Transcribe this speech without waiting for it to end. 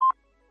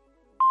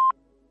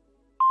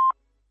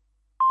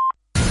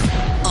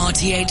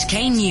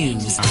RTHK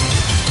News.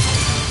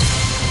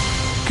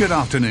 Good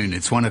afternoon,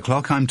 it's 1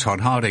 o'clock, I'm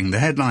Todd Harding. The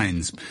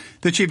headlines.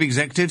 The Chief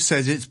Executive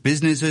says it's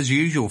business as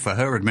usual for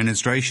her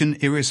administration,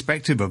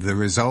 irrespective of the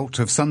result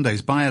of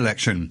Sunday's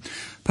by-election.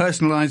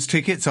 Personalised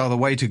tickets are the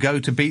way to go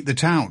to beat the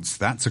touts.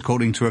 That's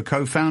according to a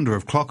co-founder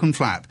of Clock and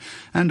Flap.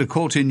 And a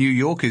court in New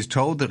York is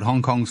told that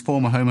Hong Kong's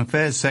former Home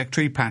Affairs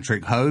Secretary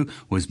Patrick Ho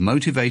was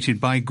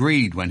motivated by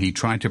greed when he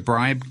tried to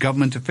bribe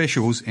government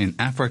officials in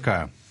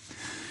Africa.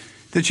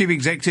 The Chief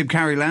Executive,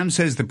 Carrie Lam,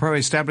 says the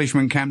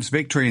pro-establishment camp's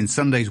victory in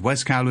Sunday's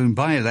West Kowloon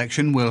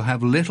by-election will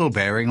have little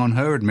bearing on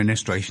her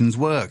administration's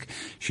work.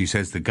 She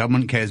says the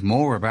government cares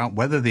more about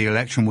whether the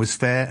election was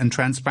fair and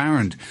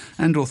transparent,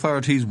 and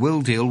authorities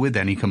will deal with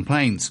any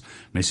complaints.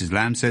 Mrs.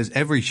 Lam says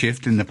every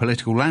shift in the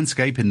political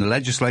landscape in the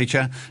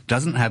legislature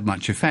doesn't have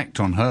much effect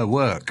on her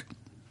work.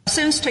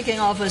 Since taking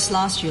office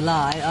last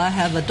July, I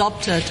have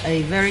adopted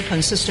a very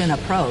consistent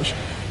approach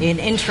in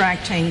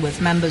interacting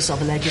with members of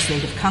the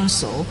Legislative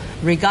Council,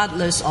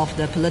 regardless of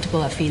their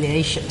political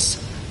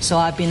affiliations. So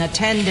I've been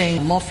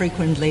attending more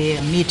frequently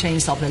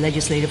meetings of the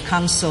Legislative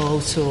Council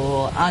to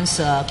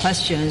answer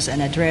questions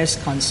and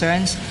address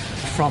concerns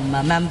from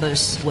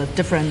members with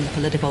different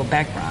political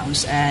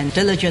backgrounds and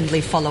diligently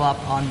follow up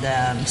on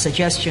their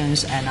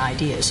suggestions and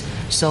ideas.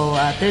 So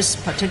this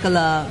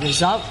particular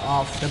result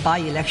of the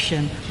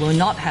by-election will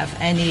not have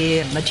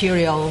any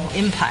material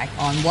impact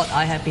on what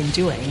I have been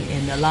doing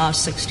in the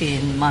last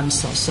 16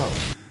 months or so.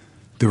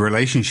 The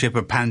relationship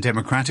of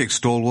pan-democratic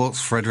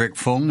stalwarts Frederick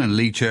Fung and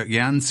Lee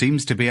Cheuk-yan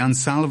seems to be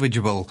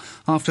unsalvageable.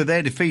 After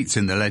their defeats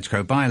in the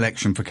LegCo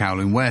by-election for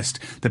Kowloon West,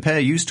 the pair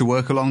used to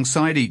work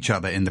alongside each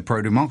other in the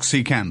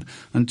pro-democracy camp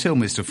until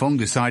Mr. Fung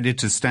decided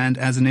to stand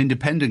as an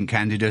independent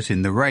candidate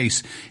in the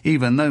race,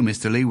 even though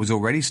Mr. Lee was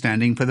already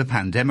standing for the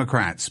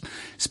Pan-Democrats.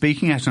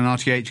 Speaking at an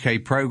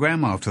RTHK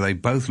programme after they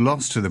both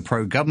lost to the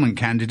pro-government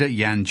candidate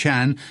Yan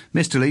Chan,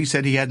 Mr. Lee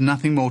said he had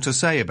nothing more to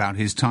say about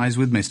his ties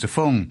with Mr.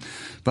 Fung.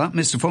 But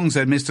Mr. Fung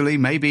said Mr. Lee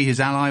may be his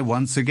ally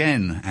once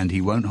again, and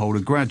he won't hold a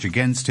grudge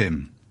against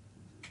him.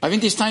 I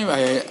think this time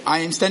I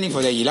am standing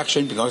for the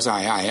election because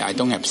I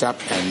don't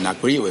accept and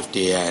agree with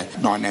the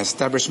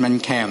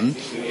non-establishment camp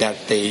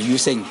that they're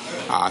using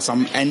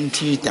some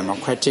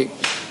anti-democratic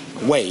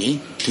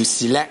way to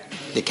select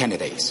the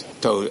candidates.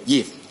 So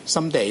if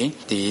someday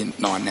the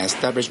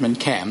non-establishment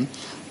camp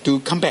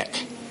do come back,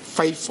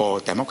 fight for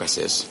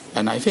democracies,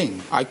 and I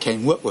think I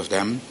can work with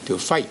them to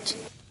fight.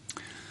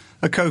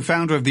 A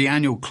co-founder of the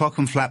annual Clock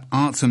and Flap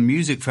Arts and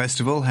Music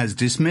Festival has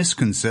dismissed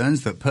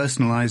concerns that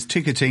personalised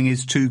ticketing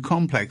is too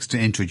complex to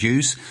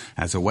introduce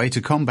as a way to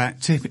combat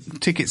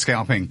ticket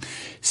scalping.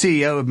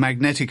 CEO of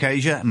Magnetic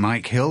Asia,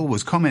 Mike Hill,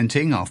 was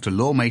commenting after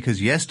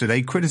lawmakers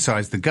yesterday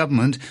criticised the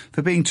government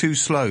for being too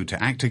slow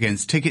to act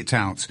against ticket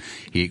touts.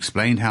 He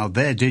explained how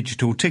their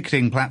digital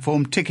ticketing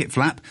platform,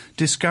 TicketFlap,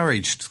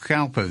 discouraged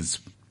scalpers.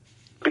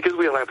 Because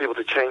we allow people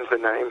to change their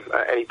name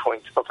at any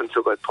point up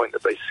until the point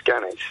that they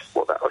scan it,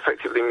 what that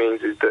effectively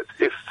means is that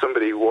if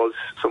somebody was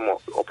somewhat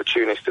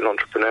opportunist and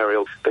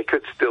entrepreneurial, they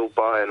could still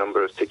buy a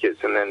number of tickets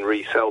and then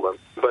resell them.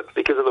 But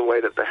because of the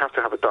way that they have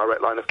to have a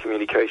direct line of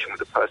communication with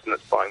the person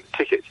that's buying the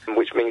ticket,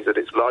 which means that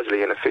it's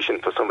largely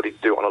inefficient for somebody to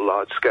do it on a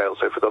large scale.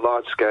 So for the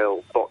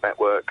large-scale bot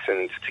networks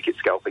and ticket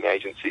scalping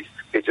agencies,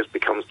 it just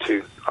becomes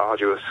too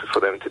arduous for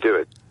them to do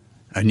it.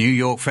 A New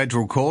York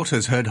federal court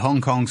has heard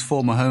Hong Kong's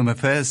former Home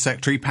Affairs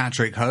Secretary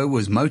Patrick Ho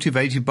was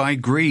motivated by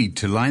greed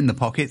to line the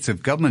pockets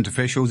of government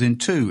officials in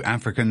 2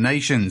 African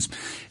nations.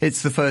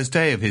 It's the first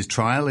day of his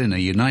trial in a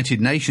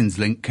United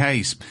Nations-linked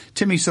case.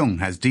 Timmy Sung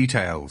has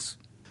details.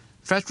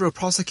 Federal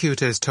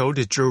prosecutors told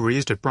the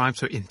juries the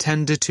bribes were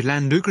intended to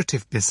land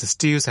lucrative business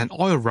deals and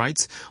oil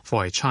rights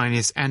for a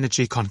Chinese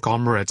energy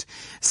conglomerate,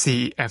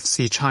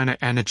 CEFC China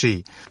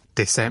Energy.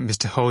 They said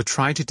Mr. Ho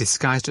tried to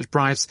disguise the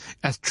bribes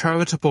as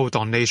charitable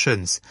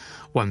donations.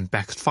 One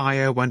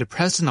backfired when the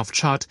president of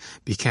Chad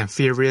became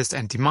furious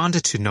and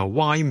demanded to know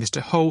why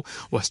Mr. Ho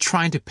was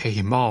trying to pay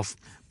him off.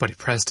 But the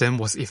president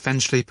was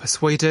eventually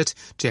persuaded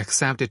to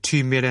accept the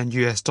 $2 million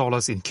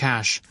in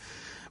cash.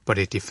 But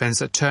a defense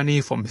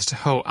attorney for Mr.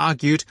 Ho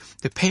argued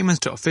the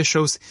payments to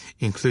officials,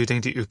 including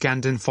the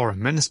Ugandan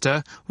foreign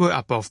minister, were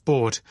above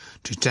board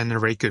to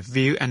generate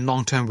goodwill and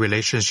long-term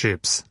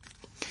relationships.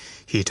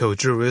 He told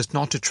jurors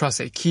not to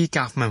trust a key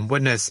government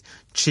witness,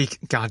 Cheek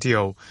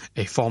Gadio,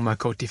 a former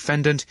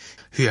co-defendant,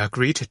 who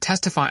agreed to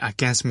testify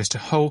against Mr.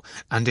 Ho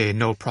under a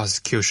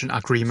no-prosecution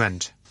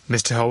agreement.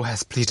 Mr. Ho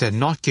has pleaded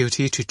not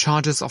guilty to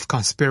charges of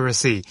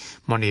conspiracy,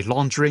 money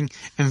laundering,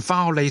 and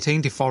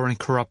violating the Foreign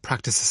Corrupt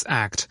Practices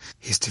Act.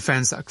 His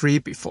defense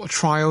agreed before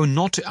trial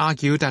not to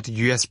argue that the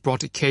U.S.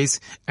 brought the case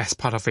as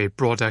part of a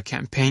broader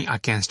campaign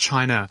against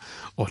China,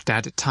 or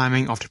that the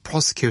timing of the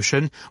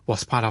prosecution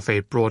was part of a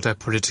broader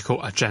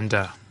political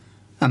agenda.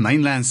 A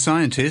mainland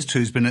scientist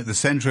who's been at the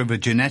centre of a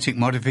genetic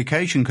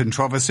modification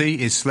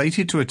controversy is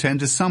slated to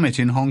attend a summit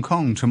in Hong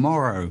Kong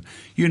tomorrow.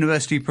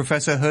 University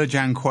professor He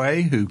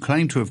Jiankui, who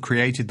claimed to have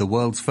created the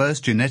world's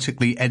first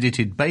genetically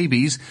edited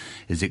babies,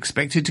 is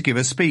expected to give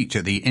a speech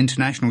at the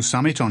International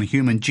Summit on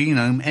Human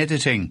Genome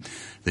Editing.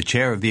 The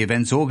chair of the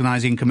event's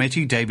organising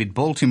committee, David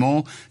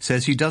Baltimore,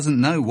 says he doesn't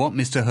know what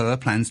Mr. He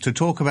plans to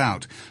talk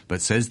about,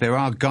 but says there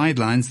are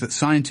guidelines that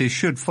scientists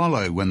should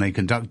follow when they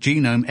conduct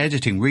genome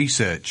editing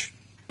research.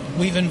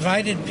 We've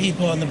invited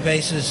people on the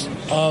basis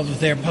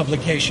of their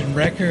publication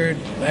record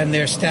and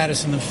their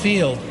status in the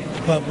field,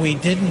 but we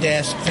didn't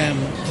ask them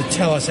to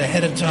tell us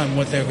ahead of time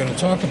what they're going to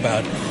talk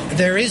about.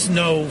 There is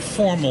no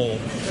formal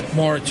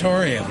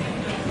moratorium.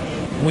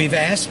 We've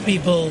asked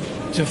people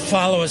to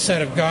follow a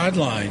set of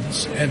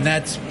guidelines, and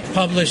that's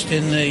published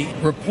in the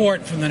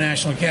report from the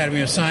National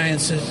Academy of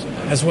Sciences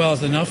as well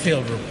as the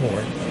Nuffield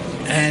report.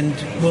 And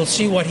we'll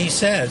see what he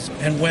says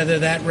and whether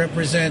that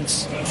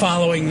represents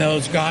following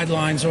those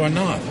guidelines or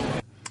not.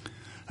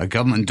 A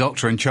government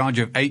doctor in charge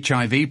of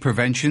HIV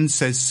prevention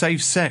says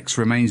safe sex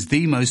remains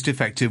the most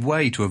effective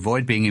way to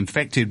avoid being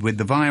infected with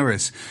the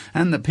virus,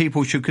 and that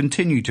people should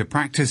continue to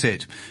practice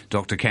it.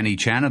 Dr. Kenny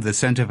Chan of the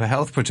Centre for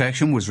Health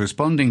Protection was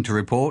responding to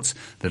reports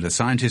that a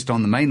scientist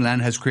on the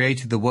mainland has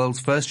created the world's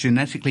first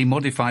genetically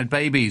modified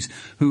babies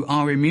who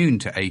are immune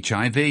to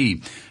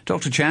HIV.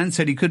 Dr. Chan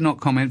said he could not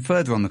comment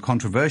further on the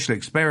controversial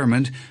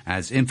experiment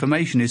as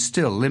information is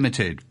still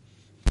limited.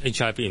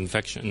 HIV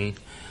infection,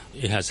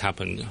 it has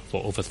happened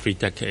for over 3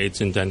 decades,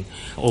 and then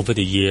over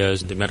the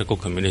years the medical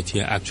community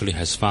actually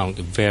has found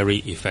very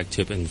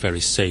effective and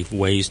very safe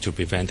ways to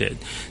prevent it.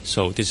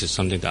 So this is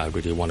something that I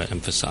really want to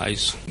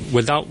emphasize.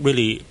 Without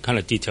really kind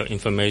of detailed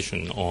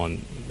information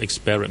on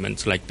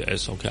experiments like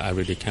this, I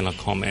really cannot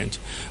comment.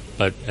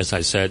 But as I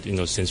said,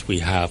 since we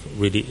have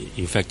really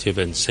effective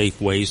and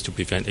safe ways to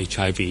prevent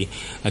HIV,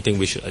 I think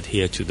we should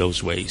adhere to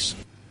those ways.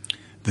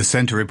 The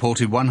centre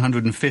reported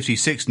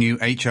 156 new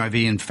HIV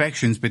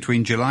infections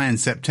between July and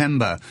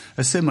September,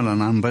 a similar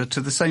number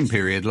to the same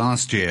period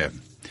last year.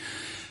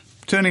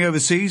 Turning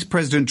overseas,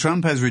 President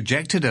Trump has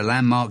rejected a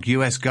landmark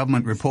US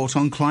government report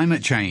on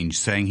climate change,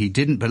 saying he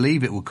didn't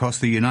believe it would cost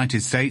the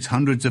United States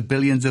hundreds of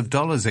billions of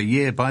dollars a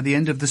year by the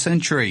end of the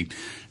century.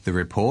 The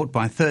report,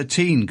 by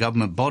 13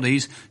 government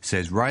bodies,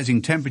 says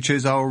rising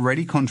temperatures are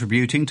already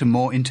contributing to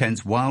more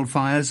intense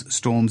wildfires,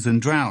 storms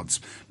and droughts.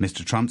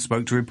 Mr. Trump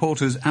spoke to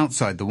reporters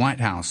outside the White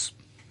House.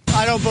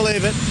 I don't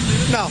believe it.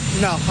 No,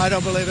 I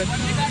don't believe it.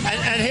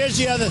 And here's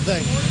the other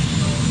thing.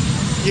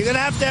 You're going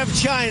to have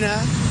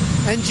China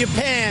and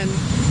Japan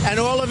and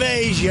all of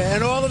Asia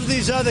and all of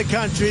these other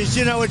countries,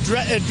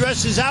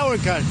 addresses our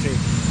country.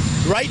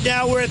 Right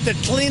now we're at the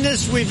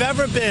cleanest we've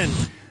ever been.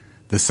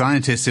 The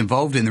scientists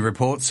involved in the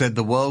report said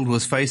the world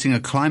was facing a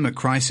climate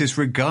crisis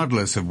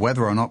regardless of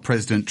whether or not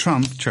President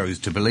Trump chose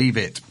to believe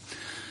it.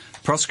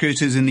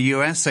 Prosecutors in the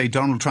US say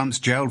Donald Trump's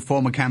jailed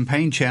former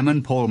campaign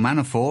chairman Paul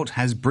Manafort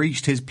has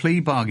breached his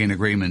plea bargain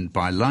agreement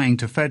by lying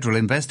to federal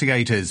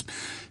investigators.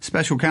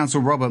 Special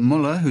counsel Robert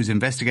Mueller, who's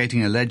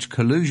investigating alleged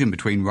collusion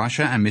between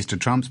Russia and Mr.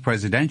 Trump's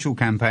presidential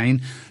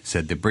campaign,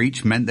 said the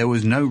breach meant there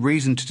was no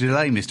reason to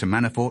delay Mr.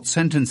 Manafort's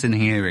sentencing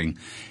hearing.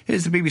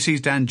 Here's the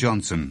BBC's Dan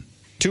Johnson.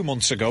 2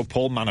 months ago,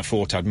 Paul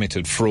Manafort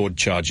admitted fraud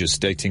charges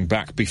dating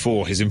back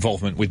before his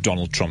involvement with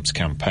Donald Trump's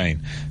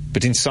campaign.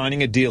 But in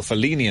signing a deal for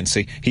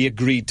leniency, he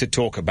agreed to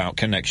talk about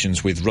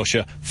connections with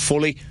Russia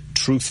fully,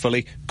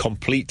 truthfully,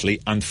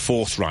 completely and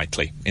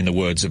forthrightly, in the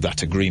words of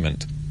that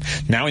agreement.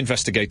 Now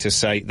investigators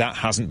say that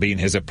hasn't been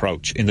his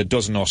approach in the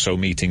dozen or so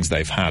meetings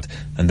they've had,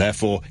 and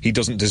therefore he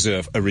doesn't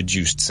deserve a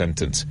reduced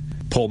sentence.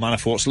 Paul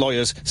Manafort's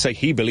lawyers say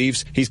he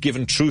believes he's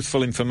given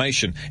truthful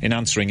information in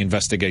answering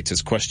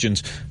investigators'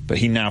 questions, but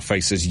he now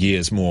faces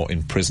years more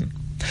in prison.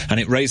 And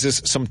it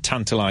raises some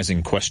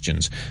tantalising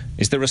questions.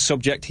 Is there a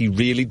subject he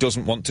really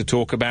doesn't want to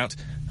talk about?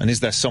 And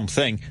is there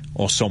something,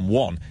 or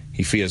someone,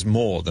 he fears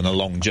more than a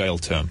long jail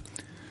term?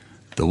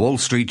 The Wall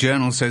Street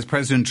Journal says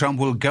President Trump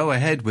will go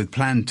ahead with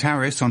planned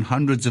tariffs on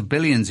hundreds of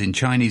billions in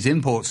Chinese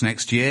imports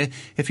next year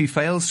if he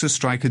fails to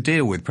strike a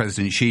deal with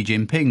President Xi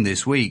Jinping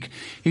this week.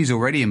 He's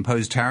already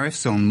imposed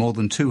tariffs on more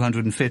than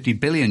 $250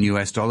 billion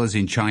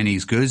in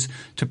Chinese goods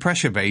to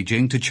pressure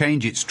Beijing to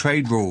change its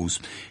trade rules.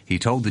 He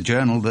told the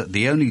Journal that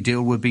the only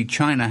deal would be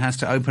China has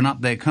to open up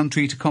their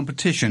country to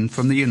competition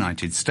from the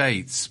United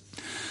States.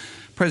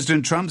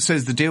 President Trump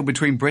says the deal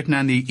between Britain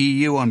and the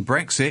EU on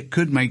Brexit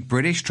could make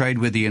British trade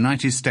with the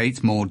United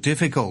States more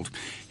difficult.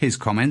 His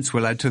comments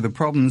will add to the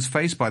problems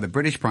faced by the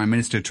British Prime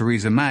Minister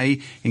Theresa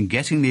May in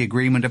getting the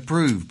agreement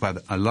approved by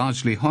a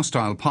largely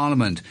hostile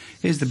Parliament.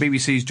 Here's the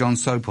BBC's John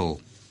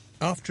Sopel.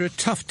 After a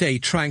tough day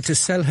trying to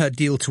sell her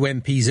deal to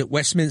MPs at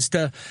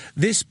Westminster,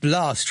 this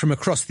blast from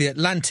across the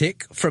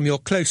Atlantic, from your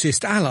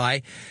closest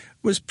ally,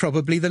 was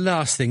probably the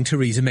last thing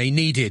Theresa May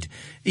needed,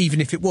 even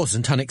if it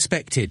wasn't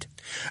unexpected.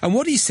 And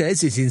what he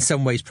says is in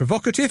some ways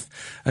provocative,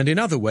 and in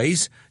other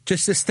ways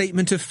just a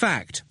statement of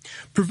fact.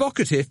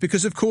 Provocative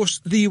because, of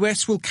course, the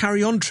US will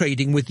carry on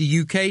trading with the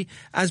UK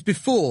as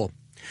before.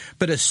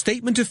 but a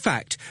statement of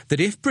fact that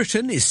if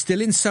Britain is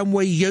still in some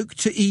way yoked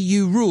to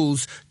EU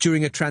rules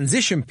during a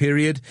transition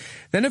period,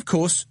 then of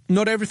course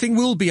not everything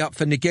will be up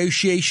for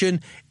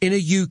negotiation in a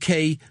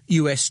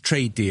UK-US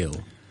trade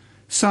deal.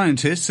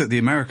 Scientists at the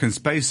American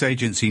Space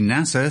Agency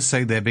NASA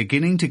say they're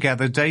beginning to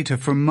gather data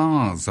from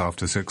Mars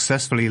after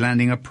successfully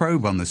landing a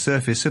probe on the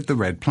surface of the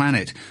red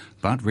planet.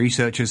 But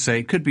researchers say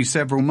it could be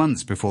several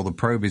months before the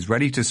probe is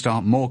ready to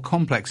start more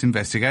complex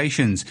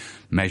investigations,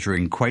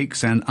 measuring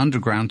quakes and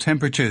underground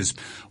temperatures.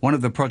 One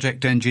of the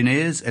project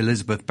engineers,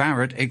 Elizabeth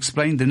Barrett,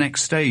 explained the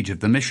next stage of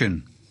the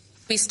mission.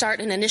 We start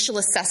an initial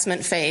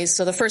assessment phase.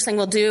 So the first thing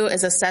we'll do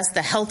is assess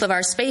the health of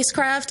our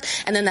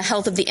spacecraft and then the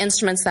health of the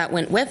instruments that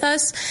went with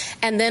us,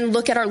 and then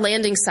look at our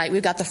landing site.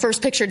 We've got the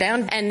first picture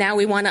down, and now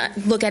we want to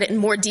look at it in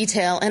more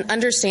detail and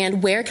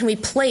understand where can we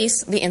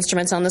place the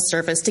instruments on the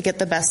surface to get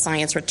the best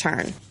science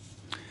return.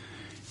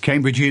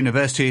 Cambridge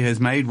University has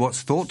made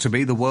what's thought to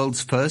be the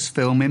world's first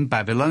film in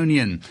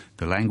Babylonian,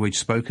 the language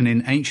spoken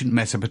in ancient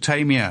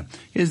Mesopotamia.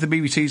 Here's the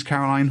BBC's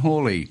Caroline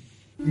Hawley.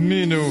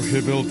 Recognise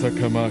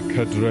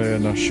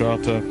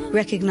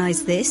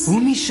this?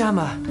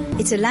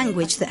 It's a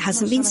language that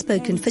hasn't been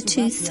spoken for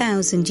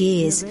 2,000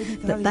 years,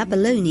 but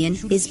Babylonian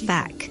is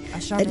back.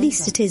 At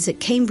least it is at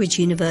Cambridge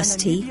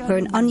University, where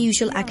an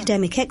unusual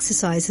academic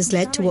exercise has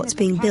led to what's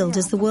being billed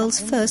as the world's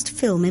first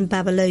film in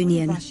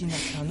Babylonian.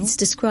 It's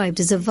described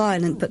as a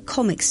violent but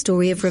comic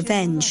story of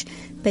revenge,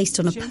 based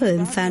on a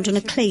poem found on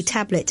a clay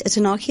tablet at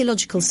an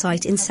archaeological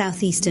site in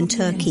southeastern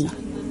Turkey.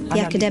 The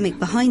academic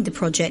behind the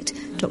project,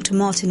 Dr.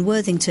 Martin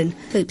Worthington,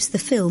 hopes the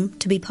film,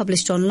 to be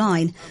published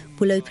online,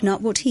 will open up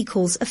what he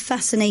calls a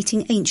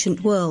fascinating ancient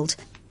world.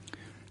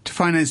 To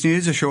finance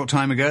news, a short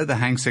time ago, the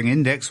Hang Seng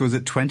Index was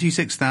at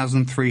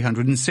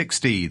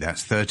 26,360.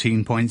 That's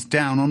 13 points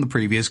down on the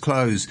previous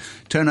close.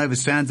 Turnover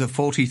stands at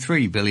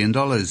 $43 billion.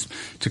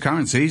 To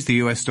currencies, the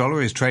US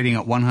dollar is trading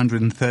at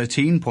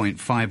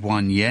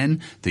 113.51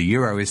 yen. The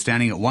euro is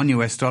standing at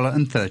 $1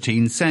 and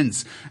 13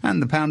 cents.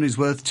 And the pound is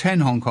worth 10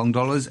 Hong Kong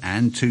dollars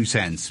and 2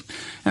 cents.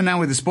 And now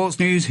with the sports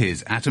news,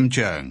 here's Atom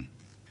Chung.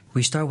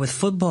 We start with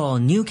football.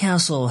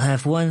 Newcastle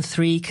have won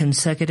 3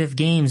 consecutive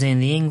games in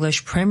the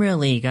English Premier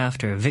League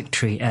after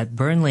victory at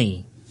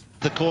Burnley.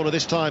 The corner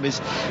this time is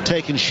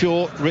taken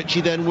short. Ritchie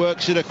then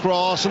works it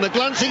across and the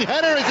glancing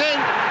header is in.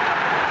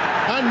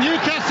 And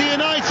Newcastle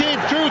United,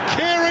 through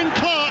Kieran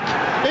Clark,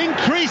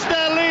 increased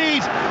their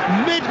lead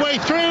midway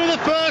through the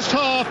first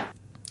half.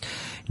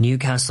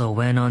 Newcastle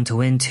went on to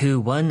win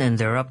 2-1 and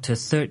they're up to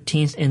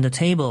 13th in the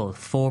table,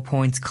 4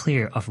 points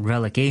clear of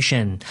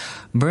relegation.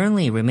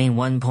 Burnley remain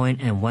 1 point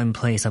and 1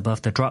 place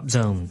above the drop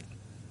zone.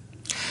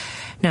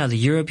 Now, the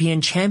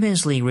European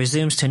Champions League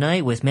resumes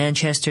tonight with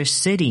Manchester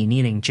City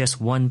needing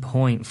just 1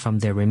 point from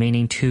their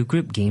remaining 2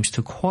 group games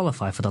to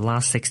qualify for the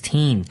last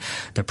 16.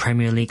 The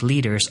Premier League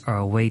leaders are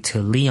away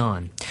to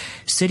Lyon.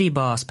 City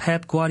boss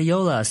Pep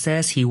Guardiola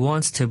says he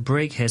wants to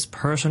break his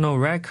personal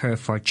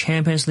record for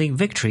Champions League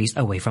victories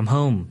away from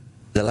home.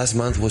 The last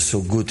month was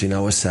so good in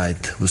our side,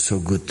 was so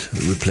good.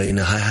 We play in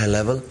a high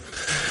level,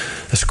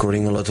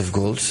 scoring a lot of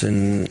goals,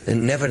 and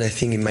never, I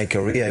think, in my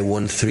career I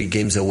won 3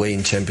 games away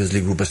in Champions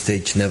League group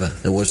stage. Never.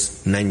 I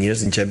was 9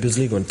 years in Champions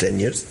League, or 10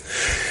 years.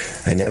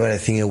 I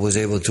think I was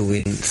able to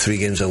win 3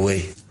 games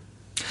away.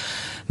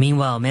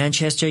 Meanwhile,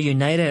 Manchester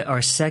United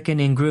are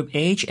second in Group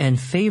H and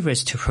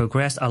favourites to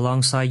progress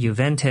alongside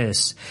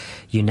Juventus.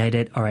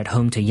 United are at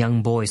home to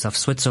Young Boys of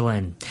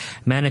Switzerland.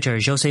 Manager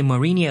Jose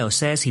Mourinho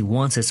says he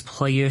wants his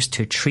players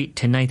to treat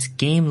tonight's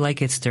game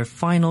like it's their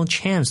final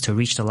chance to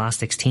reach the last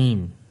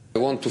 16. I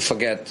want to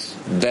forget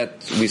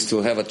that we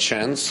still have a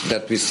chance,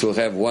 that we still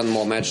have one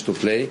more match to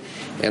play,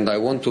 and I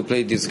want to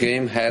play this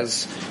game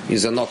as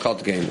is a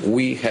knockout game.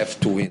 We have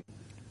to win.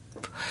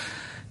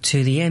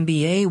 To the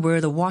NBA,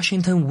 where the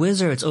Washington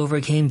Wizards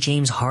overcame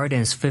James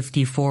Harden's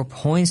 54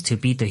 points to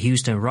beat the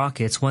Houston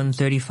Rockets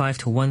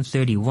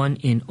 135-131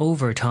 in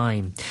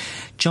overtime.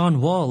 John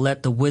Wall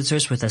led the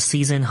Wizards with a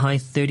season-high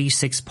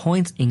 36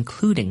 points,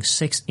 including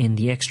 6 in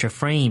the extra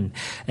frame.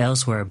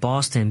 Elsewhere,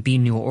 Boston beat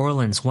New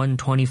Orleans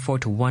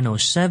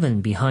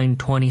 124-107 behind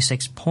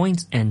 26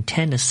 points and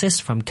 10 assists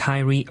from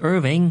Kyrie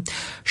Irving.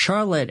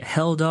 Charlotte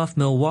held off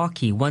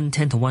Milwaukee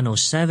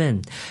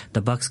 110-107.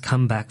 The Bucks'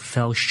 comeback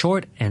fell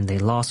short and they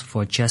lost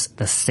for just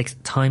the 6th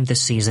time this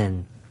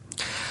season.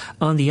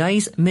 On the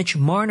ice, Mitch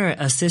Marner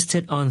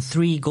assisted on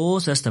 3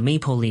 goals as the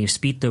Maple Leafs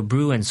beat the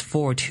Bruins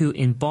 4-2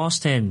 in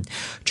Boston.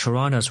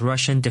 Toronto's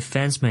Russian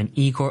defenseman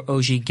Igor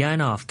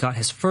Ozhiganov got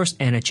his first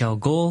NHL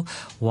goal,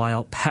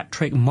 while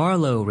Patrick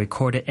Marleau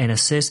recorded an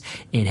assist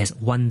in his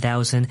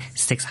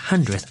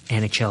 1,600th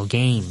NHL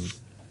game.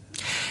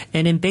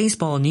 And in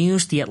baseball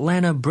news, the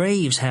Atlanta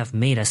Braves have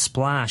made a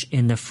splash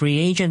in the free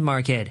agent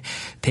market,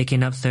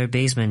 picking up third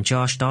baseman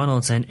Josh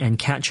Donaldson and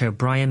catcher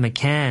Brian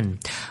McCann.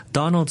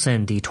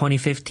 Donaldson, the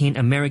 2015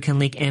 American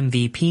League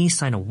MVP,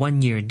 signed a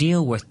one-year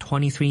deal worth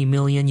 $23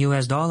 million.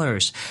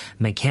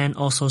 McCann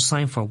also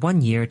signed for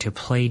 1 year to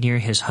play near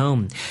his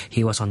home.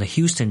 He was on the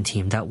Houston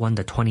team that won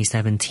the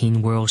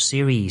 2017 World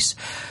Series.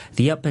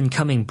 The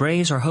up-and-coming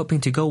Braves are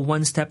hoping to go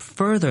one step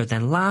further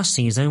than last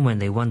season when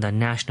they won the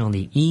National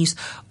League East,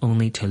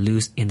 only to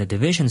lose in the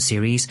division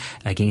series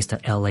against the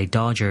LA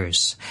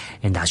Dodgers.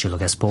 And that's your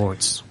look at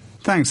sports.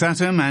 Thanks,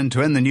 Adam. And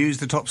to end the news,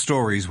 the top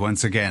stories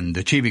once again.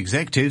 The chief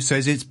executive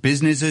says it's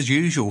business as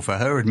usual for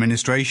her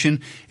administration,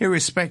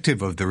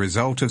 irrespective of the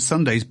result of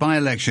Sunday's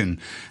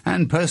by-election.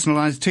 And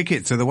personalised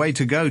tickets are the way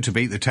to go to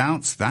beat the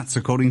touts. That's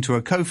according to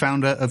a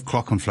co-founder of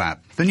Clock and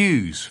Flap. The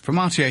news from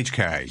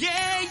RTHK.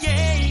 Yeah,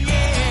 yeah, yeah.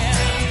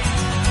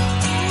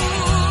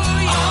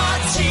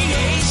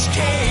 RTHK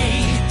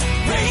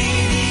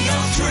Radio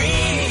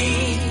 3.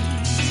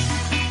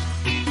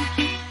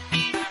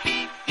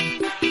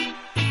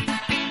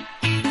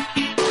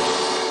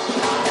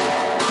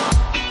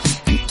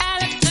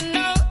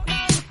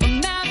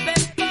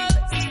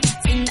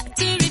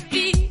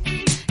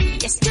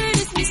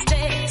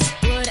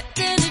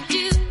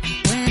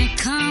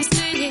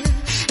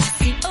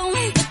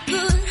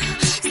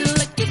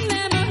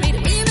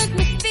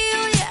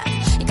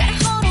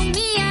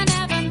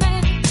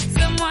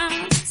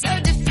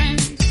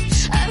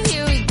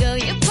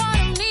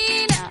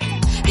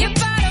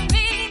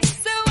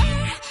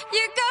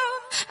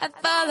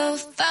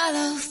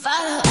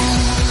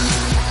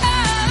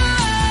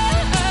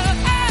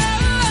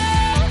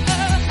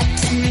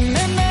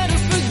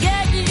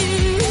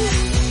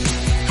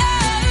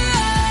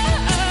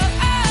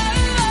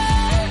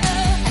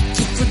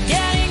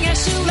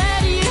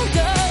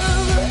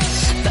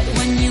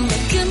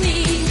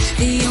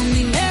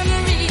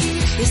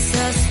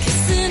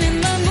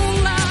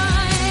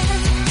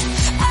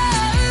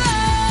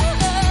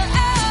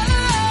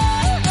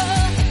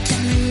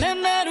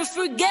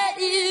 Forget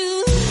you.